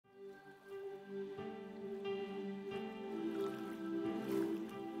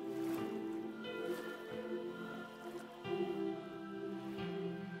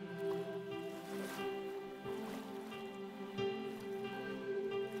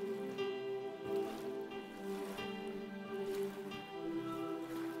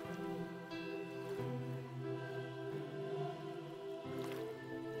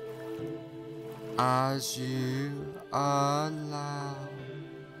as you allow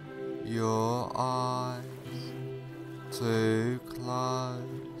your eyes to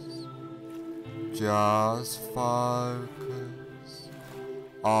close, just focus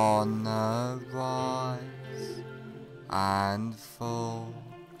on the rise and fall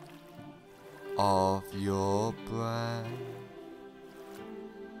of your breath,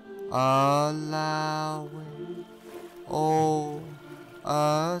 allowing all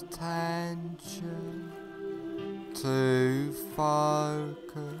attention to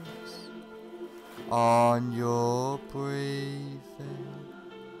focus on your breathing,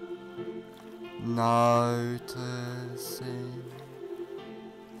 noticing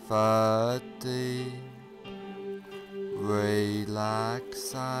the deep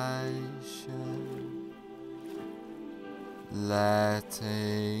relaxation,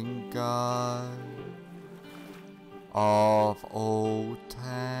 letting go of all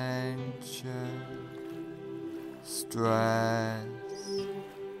tension, stress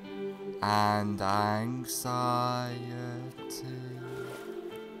and anxiety,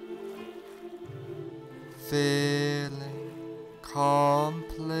 feeling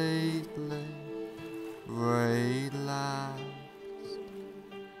completely relaxed.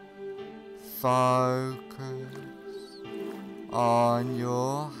 Focus on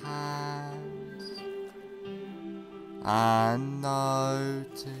your hands and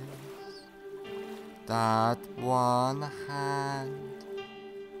notice that one hand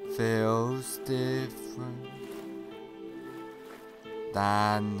feels different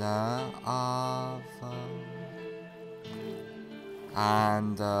than the other,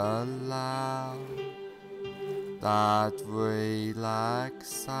 and allow that relaxation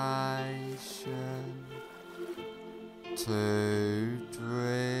to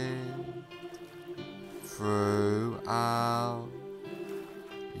drift throughout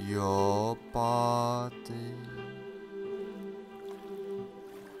your body,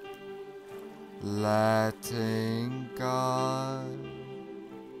 letting go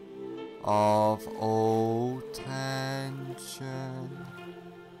of all tension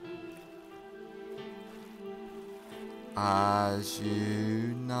as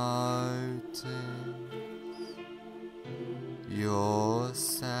you notice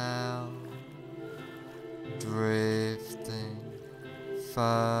yourself drifting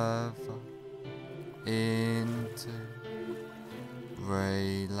further into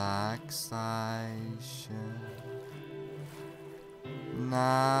relaxation.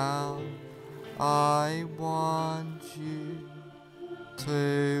 Now I want you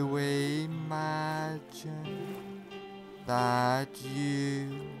to imagine that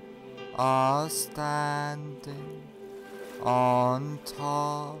you are standing on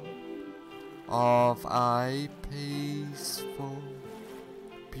top of a peaceful,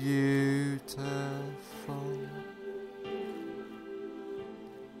 beautiful,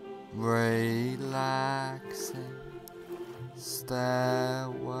 relaxing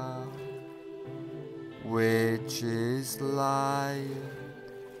stairwell, which is layered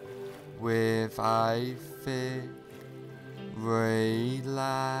with a thick,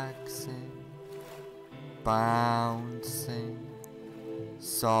 relaxing, bouncing,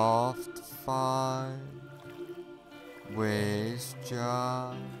 soft foam, which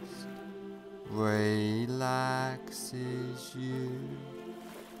just relaxes you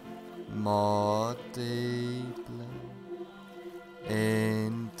more deeply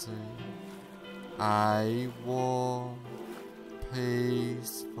into a warm,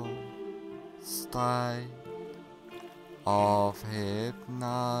 peaceful state of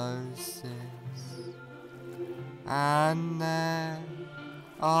hypnosis. And there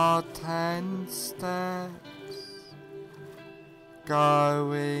are 10 steps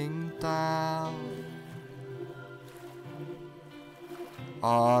going down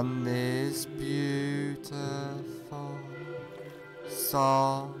on this beautiful,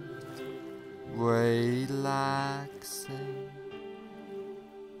 soft, relaxing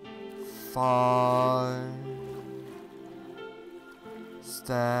foam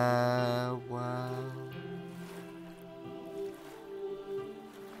stairwell.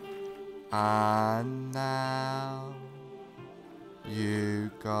 And now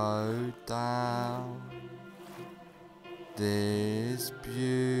you go down this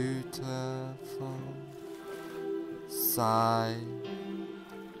beautiful, safe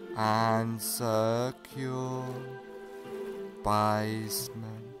and secure basement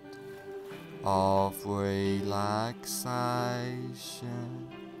of relaxation,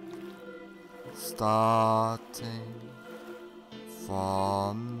 starting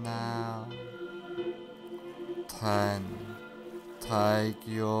from now. 10 take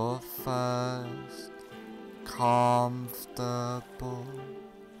your first comfortable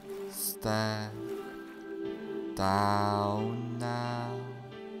step down now,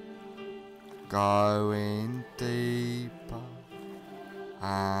 going deeper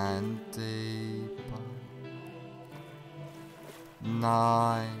and deeper.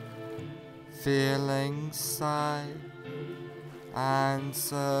 9, feeling safe and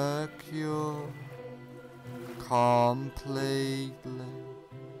secure, completely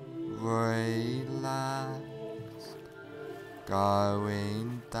relaxed,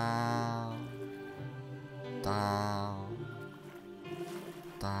 going down, down,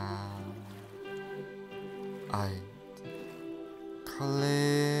 down. 8,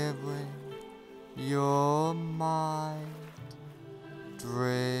 clearing your mind,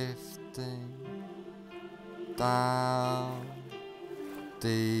 drifting down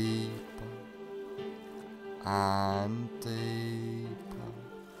deeper and deeper.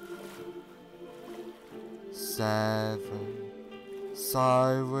 7,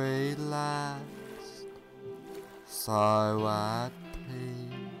 so relaxed, so at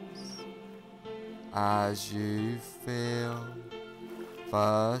peace, as you feel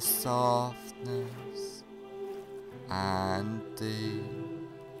the softness and deep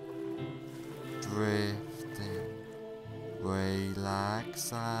drifting relaxation.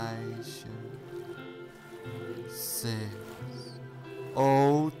 6,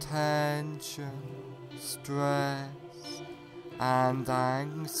 all tension, stress and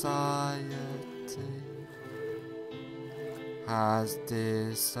anxiety has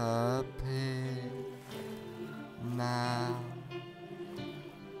disappeared now,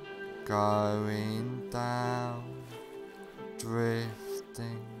 going down,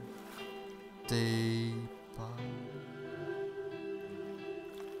 drifting deeper.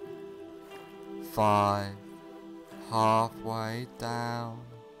 5, halfway down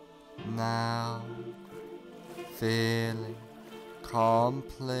now, feeling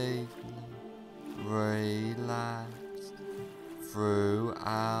completely relaxed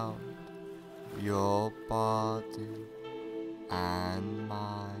throughout your body and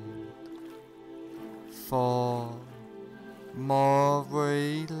mind. 4, more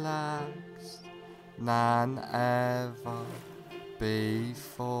relaxed than ever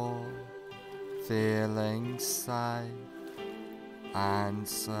before, feeling safe and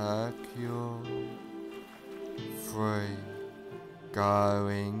secure. 3,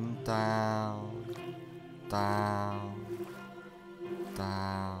 going down, down,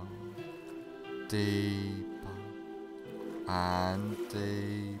 down, deeper and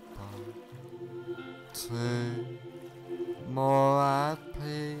deeper. 2, more at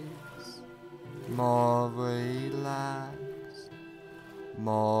peace, more relaxed,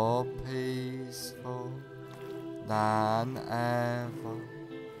 more peaceful than ever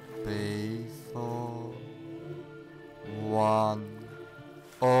before. 1,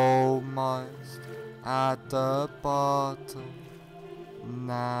 almost at the bottom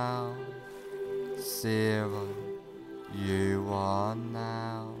now. 0, you are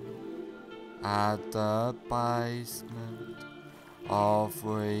now at the basement of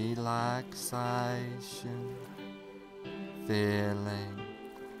relaxation, feeling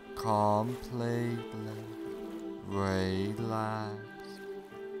completely relaxed.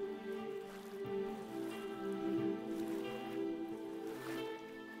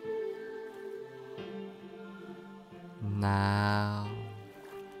 Now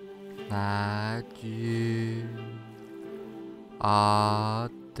that you are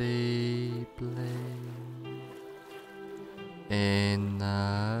deeply in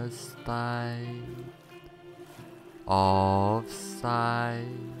a state of safe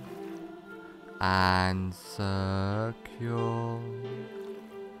and secure,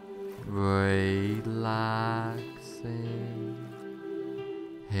 relaxing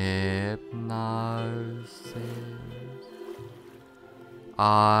hypnosis,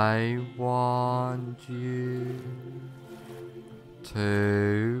 I want you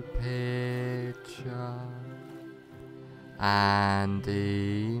to picture and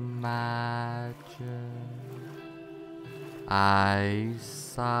imagine a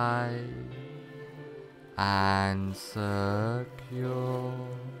safe and secure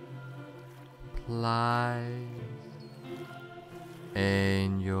place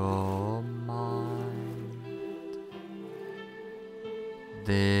in your mind.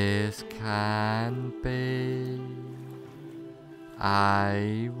 This can be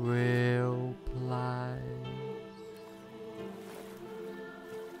a real place,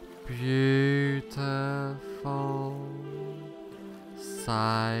 beautiful,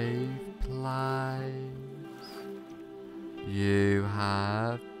 safe place you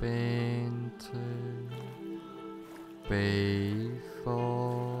have been to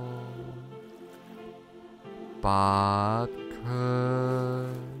before, but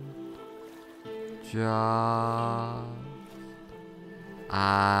could just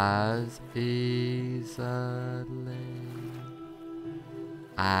as easily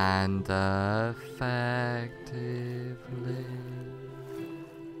and effectively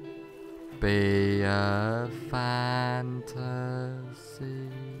be a fantasy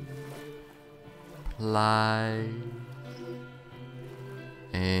place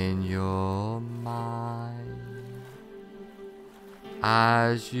in your mind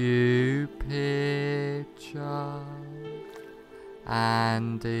as you picture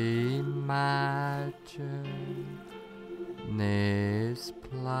and imagine this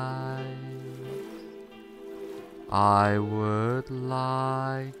place. I would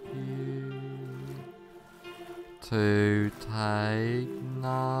like you to take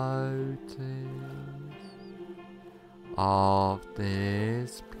notice of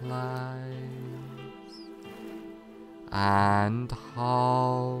this place and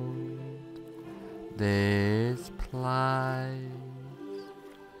hold this place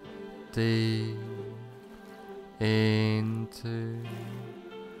deep into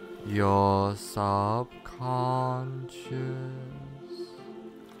your subconscious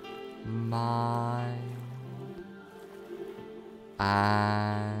mind,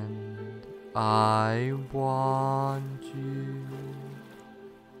 and I want you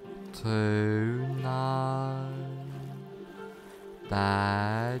to know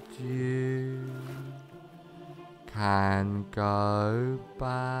that you can go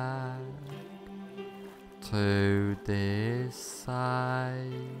back to this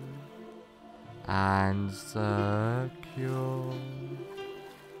safe and secure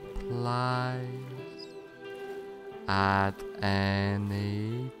place at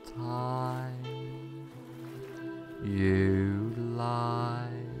any time you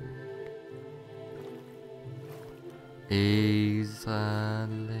like, easily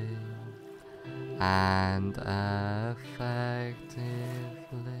and effectively.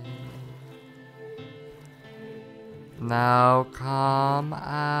 Now come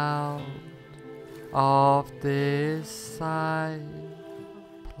out of this safe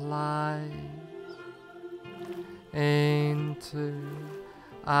place into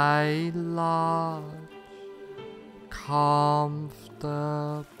a large,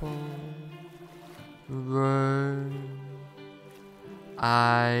 comfortable room,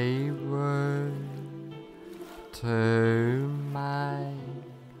 a room to make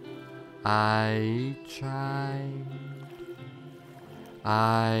a change,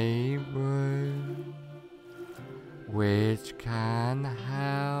 a room which can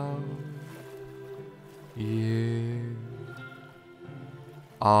help you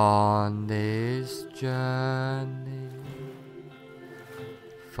on this journey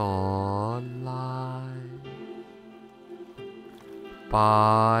for life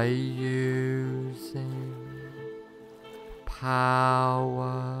by using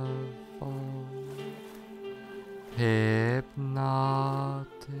powerful hypnotic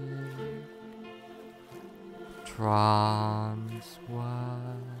trance work,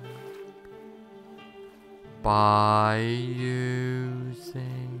 by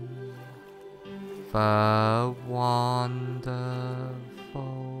using the wonderful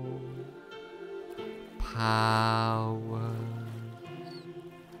powers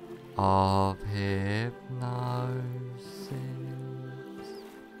of hypnosis.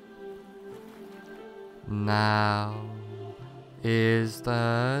 Now is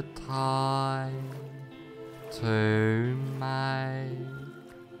the time to make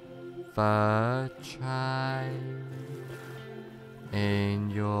the change in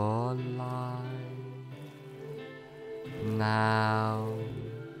your life. Now's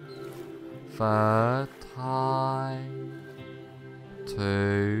the time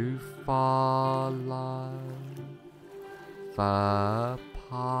to follow the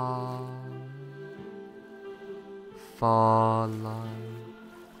path, follow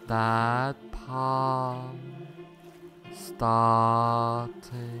that path, starting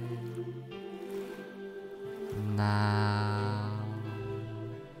now.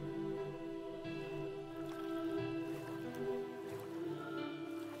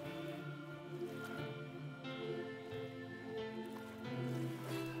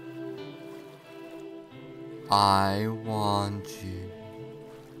 I want you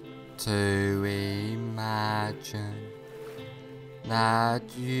to imagine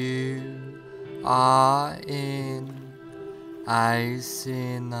that you are in a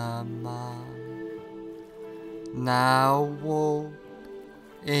cinema Now walk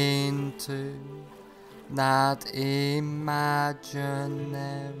into that imaginary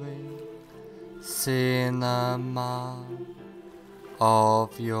cinema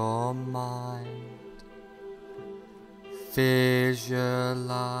of your mind. Visualize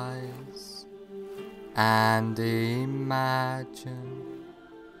and imagine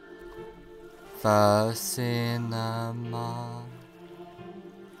the cinema.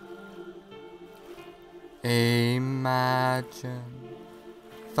 Imagine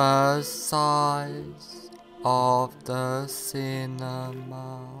the size of the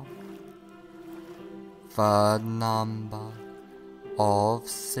cinema, the number of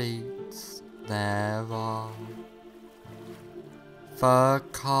seats there are, the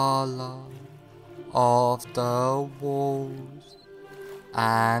color of the walls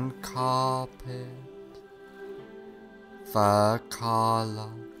and carpet, the color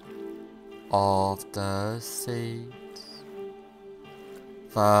of the seats,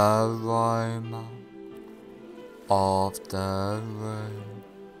 the aroma of the room,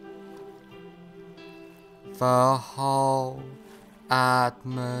 the whole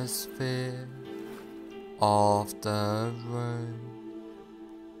atmosphere of the room.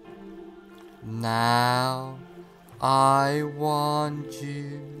 Now I want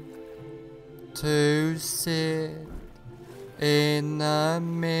you to sit in the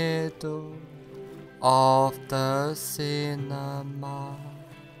middle of the cinema,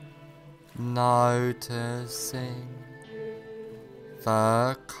 noticing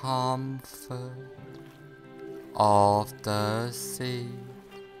the comfort of the seat.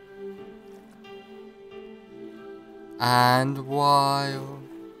 And while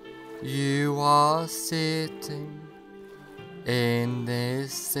you are sitting in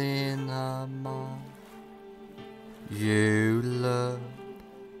this cinema, you look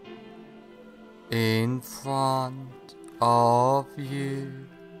in front of you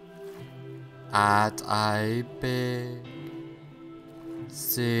at a big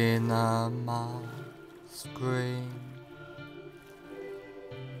cinema screen,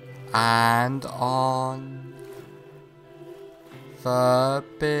 and on the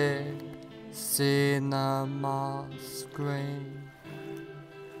big cinema screen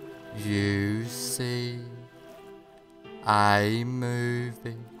you see a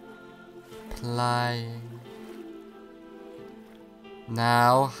movie playing.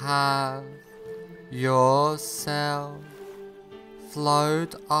 Now have yourself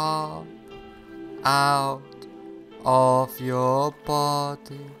float up out of your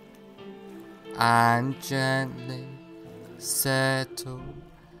body and gently settle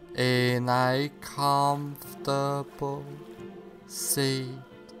in a comfortable seat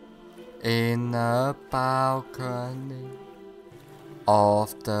in the balcony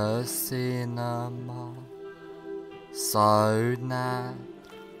of the cinema, so that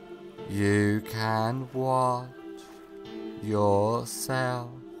you can watch yourself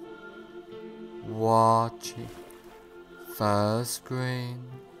watching the screen.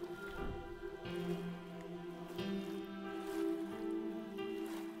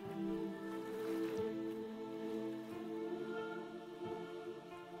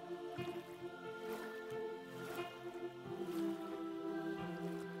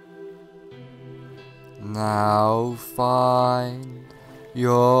 Now find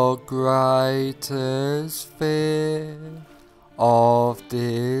your greatest fear of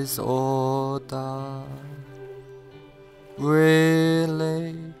disorder.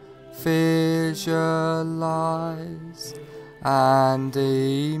 Really visualize and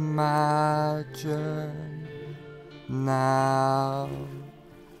imagine now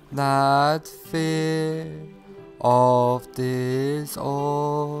that fear of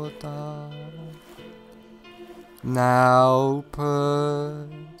disorder. Now put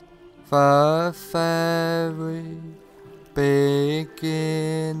the very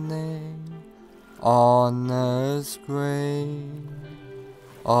beginning on the screen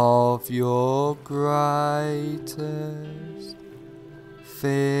of your greatest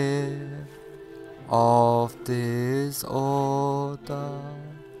fear of disorder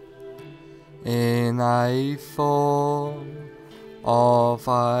in a form of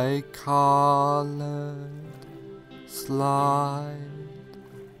a colored slide.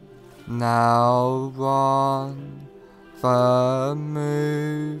 Now run the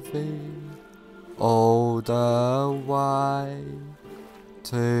movie all the way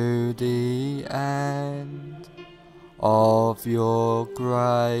to the end of your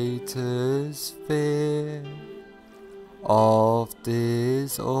greatest fear of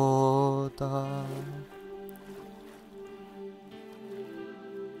disorder.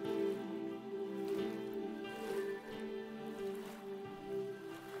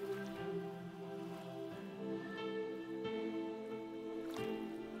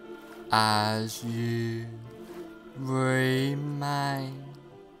 as you remain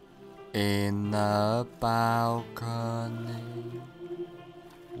in the balcony,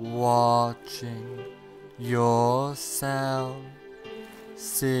 watching yourself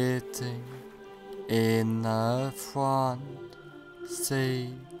sitting in the front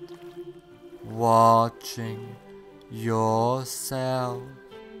seat, watching yourself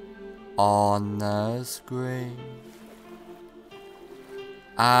on the screen.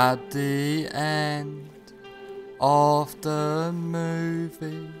 At the end of the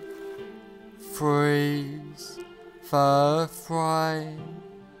movie, freeze the frame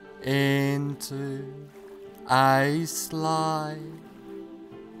into a slide,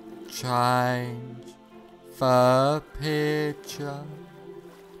 change the picture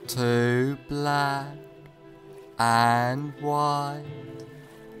to black and white,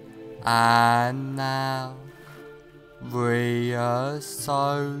 and now reassociate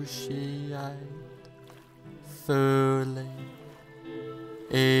fully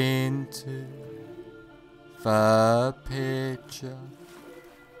into the picture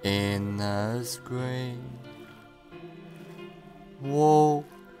in the screen. Walk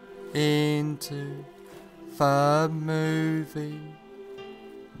into the movie,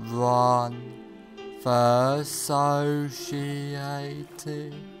 run the associated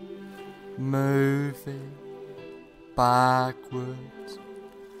movie backwards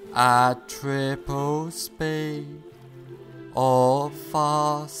at triple speed or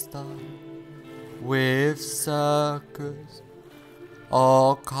faster, with circus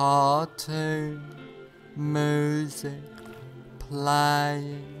or cartoon music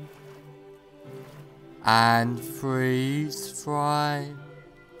playing, and freeze frame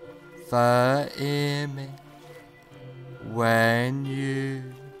the image when you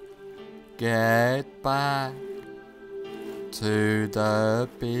get back to the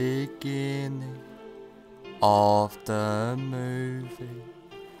beginning of the movie.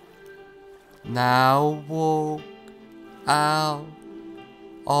 Now walk out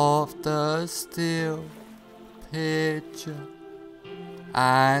of the still picture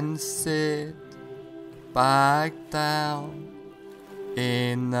and sit back down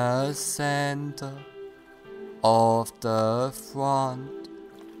in the center of the front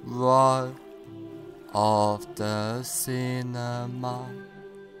row of the cinema.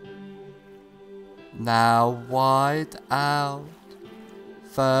 Now white out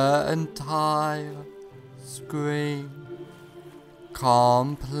the entire screen,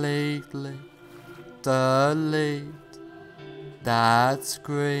 completely delete that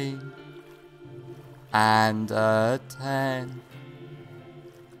screen and attend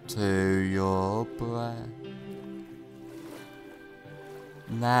to your breath.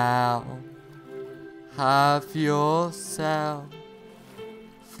 Now have yourself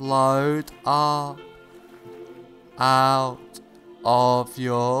float up out of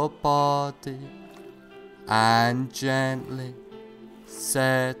your body and gently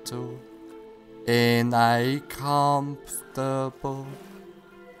settle in a comfortable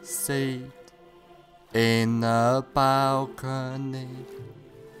seat in the balcony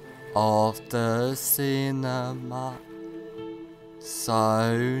of the cinema,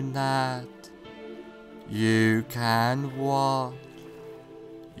 so that you can watch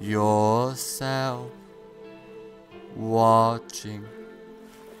yourself watching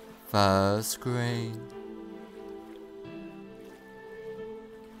the screen.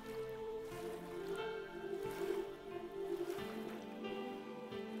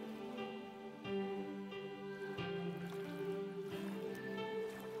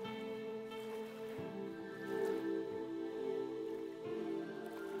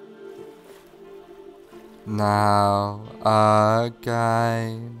 Now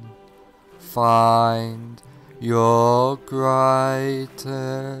again, find your greatest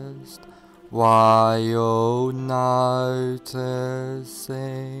while noticing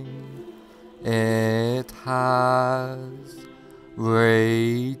it has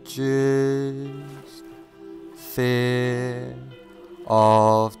reduced fear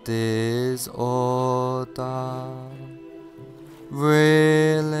of disorder.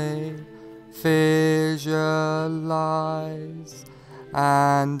 Really visualize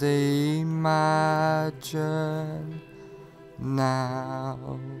and imagine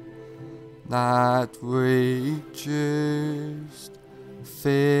now that reduced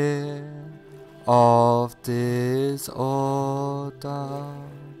fear of disorder.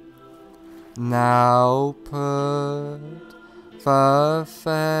 Now put the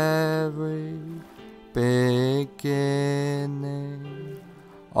very beginning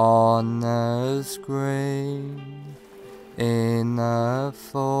on the screen in the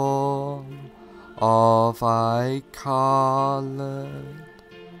form of a coloured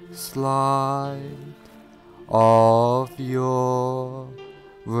slide of your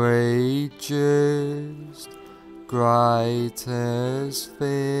reduced greatest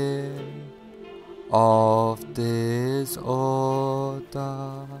fear of disorder.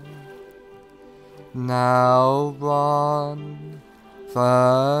 Now run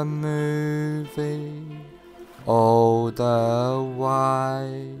the movie all the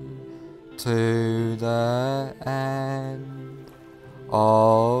way to the end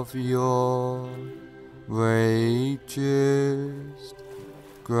of your reduced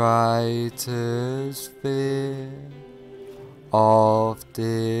greatest fear of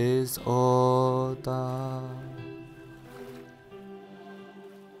disorder.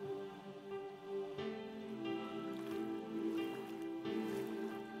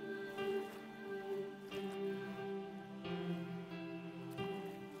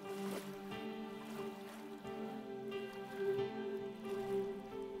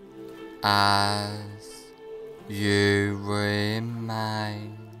 As you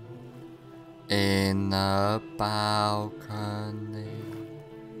remain in the balcony,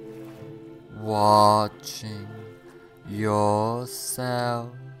 watching yourself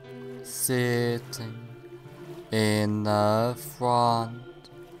sitting in the front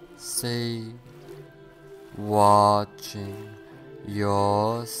seat, watching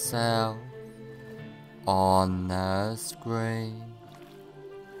yourself on the screen.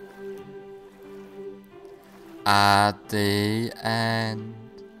 At the end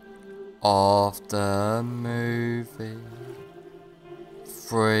of the movie,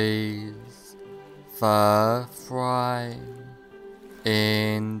 freeze the frame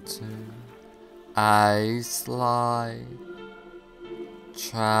into a slide,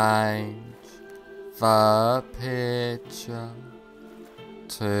 change the picture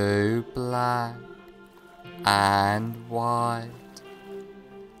to black and white,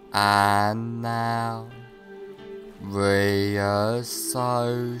 and now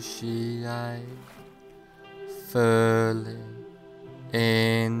reassociate fully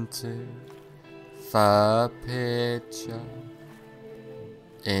into the picture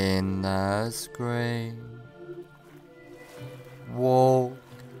in the screen. Walk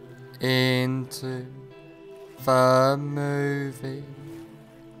into the movie,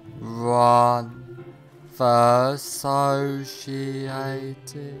 run the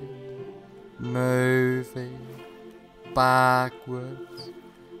associated movie backwards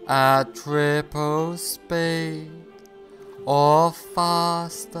at triple speed or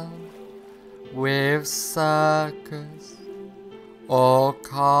faster with circus or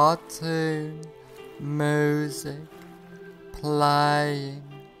cartoon music playing,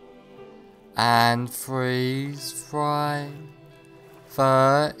 and freeze frame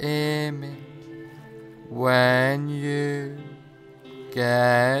the image when you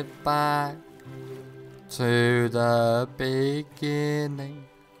get back to the beginning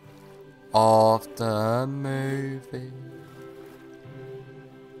of the movie.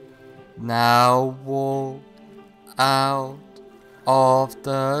 Now walk out of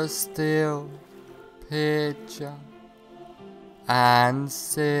the still picture and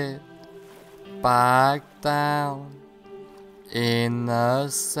sit back down in the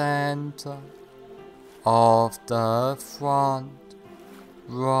center of the front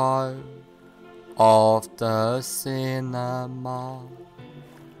row of the cinema.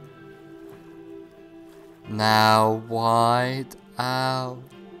 Now wide out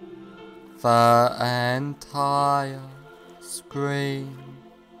the entire screen,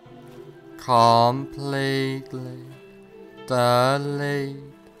 completely delete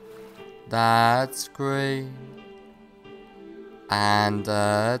that screen and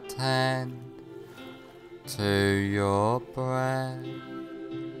attend to your breath.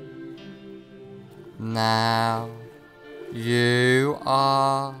 Now you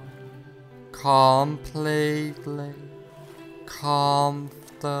are completely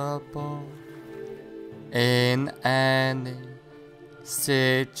comfortable in any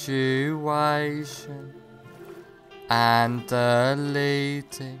situation and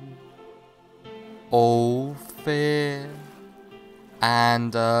deleting all fear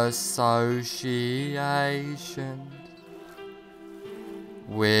and associations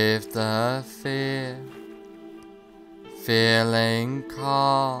with the fear, feeling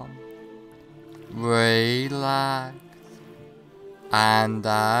calm, relaxed and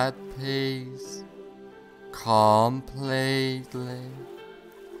at peace completely,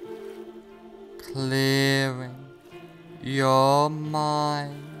 clearing your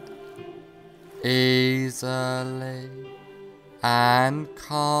mind easily and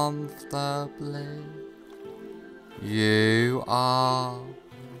comfortably you are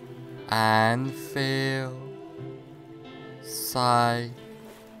and feel safe,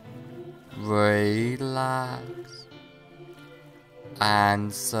 relaxed,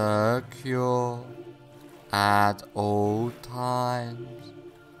 and secure at all times,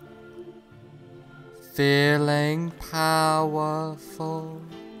 feeling powerful,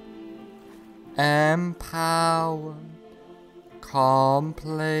 empowered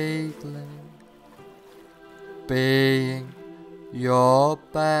completely, being your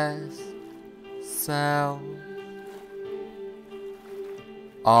best self.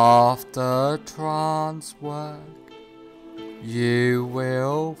 After trance work, you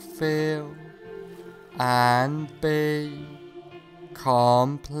will feel and be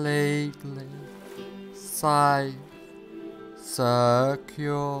completely safe,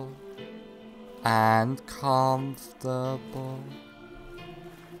 secure, and comfortable.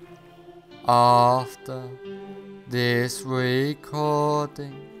 After this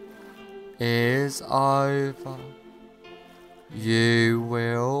recording is over, you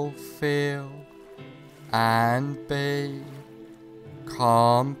will feel and be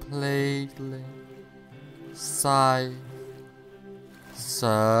completely safe,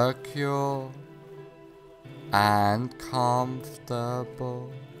 secure, and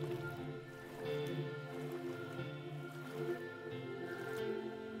comfortable.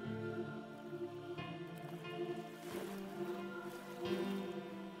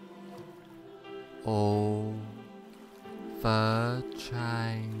 All the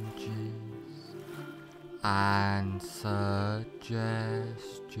changes and suggestions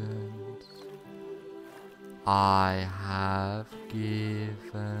I have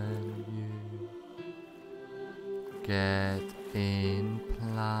given you get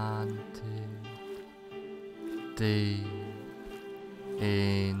implanted deep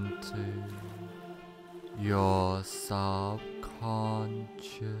into your subconscious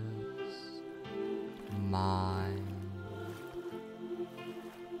mind.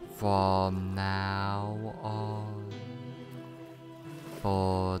 From now on,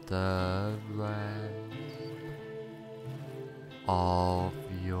 for the rest of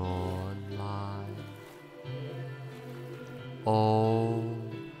your life, all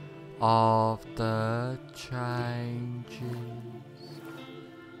of the changes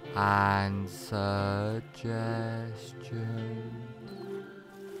and suggestions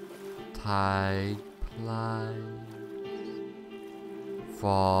take place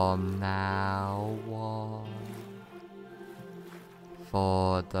from now on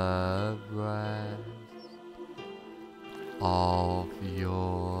for the rest of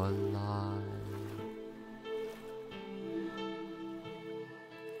your life.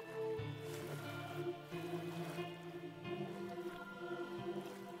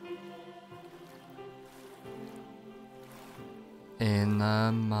 In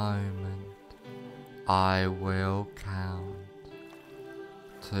a moment, I will count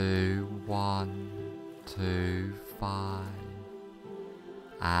to 1 to 5,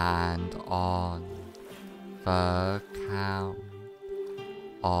 and on the count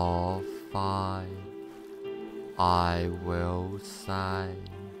of 5, I will say,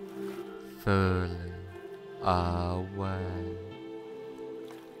 fully aware.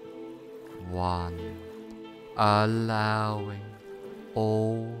 1. Allowing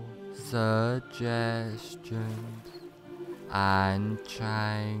all suggestions and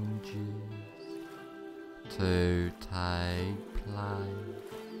changes to take place.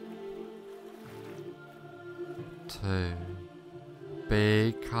 2.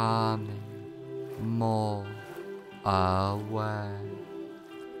 Becoming more aware.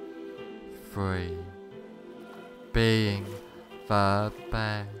 3. Being the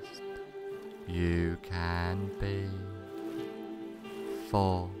best you can be.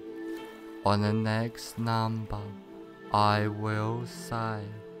 4. On the next number, I will say,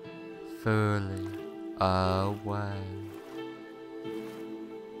 fully aware.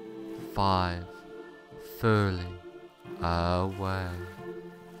 5. Fully aware.